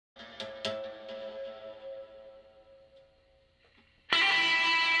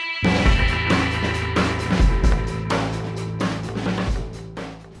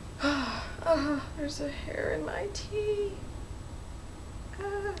There's a hair in my tea.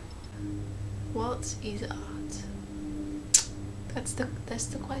 Ah. What is art? That's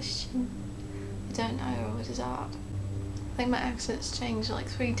the question. I don't know what is art. I think my accent's changed like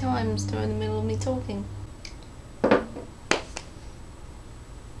 3 times during the middle of me talking.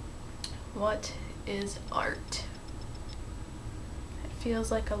 What is art? It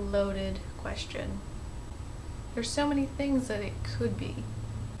feels like a loaded question. There's so many things that it could be.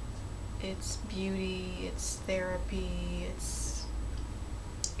 It's beauty, it's therapy, it's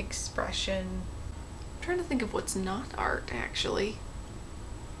expression. I'm trying to think of what's not art, actually.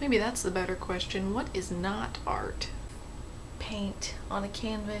 Maybe that's the better question. What is not art? Paint on a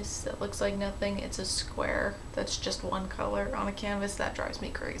canvas that looks like nothing. It's a square that's just one color on a canvas. That drives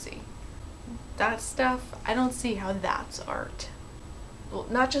me crazy. That stuff, I don't see how that's art. Well,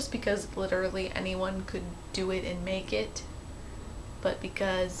 not just because literally anyone could do it and make it, but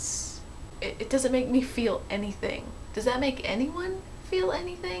because it doesn't make me feel anything. Does that make anyone feel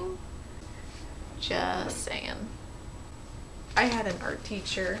anything? Just saying. I had an art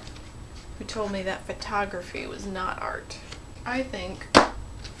teacher who told me that photography was not art. I think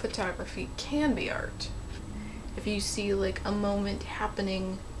photography can be art. If you see like a moment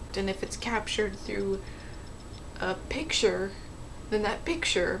happening, and if it's captured through a picture, then that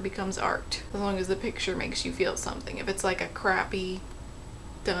picture becomes art, as long as the picture makes you feel something. If it's like a crappy,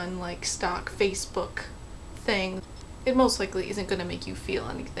 done like stock Facebook thing, it most likely isn't going to make you feel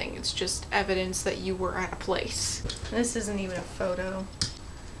anything. It's just evidence that you were at a place. And this isn't even a photo.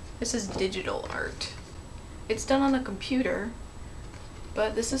 This is digital art. It's done on a computer,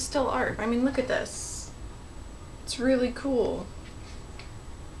 but this is still art. I mean, look at this. It's really cool.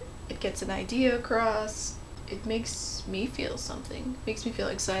 It gets an idea across. It makes me feel something. It makes me feel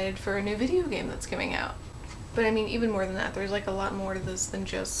excited for a new video game that's coming out. But I mean, even more than that, there's like a lot more to this than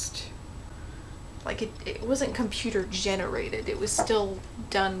just, like, it wasn't computer generated. It was still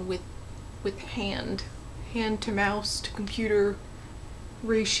done with hand. Hand to mouse to computer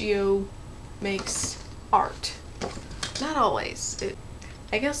ratio makes art. Not always.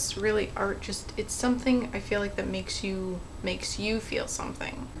 I guess really art just, it's something I feel like that makes you feel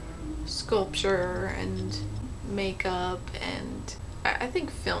something. Sculpture and makeup, and I think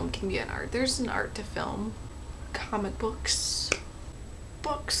film can be an art. There's an art to film. Comic books,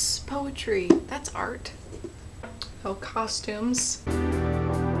 poetry, that's art. Oh, costumes.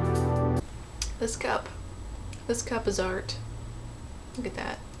 This cup is art. Look at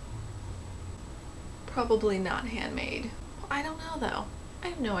that. Probably not handmade. I don't know though. I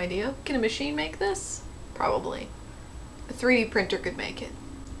have no idea. Can a machine make this? Probably. A 3D printer could make it,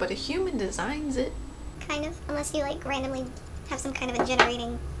 but a human designs it. Kind of, unless you like randomly have some kind of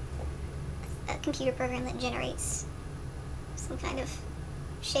a computer program that generates some kind of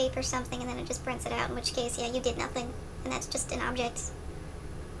shape or something, and then it just prints it out, in which case, yeah, you did nothing, and that's just an object.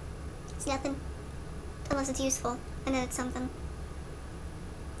 It's nothing, unless it's useful, and then it's something.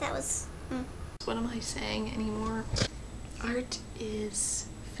 That was, What am I saying anymore? Art is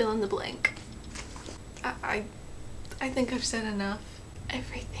fill in the blank. I think I've said enough.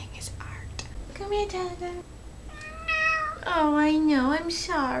 Everything is art. Come here, Dada. Oh, I know. I'm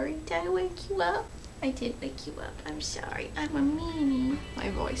sorry. Did I wake you up? I did wake you up. I'm sorry. I'm a meanie.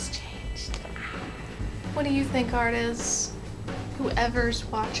 My voice changed. What do you think art is? Whoever's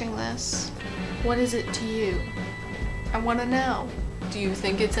watching this, what is it to you? I want to know. Do you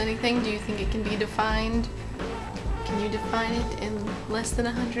think it's anything? Do you think it can be defined? Can you define it in less than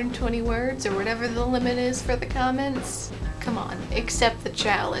 120 words or whatever the limit is for the comments? Come on, accept the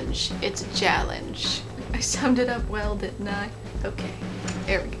challenge. It's a challenge. I summed it up well, didn't I? Okay,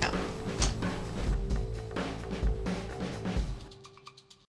 there we go.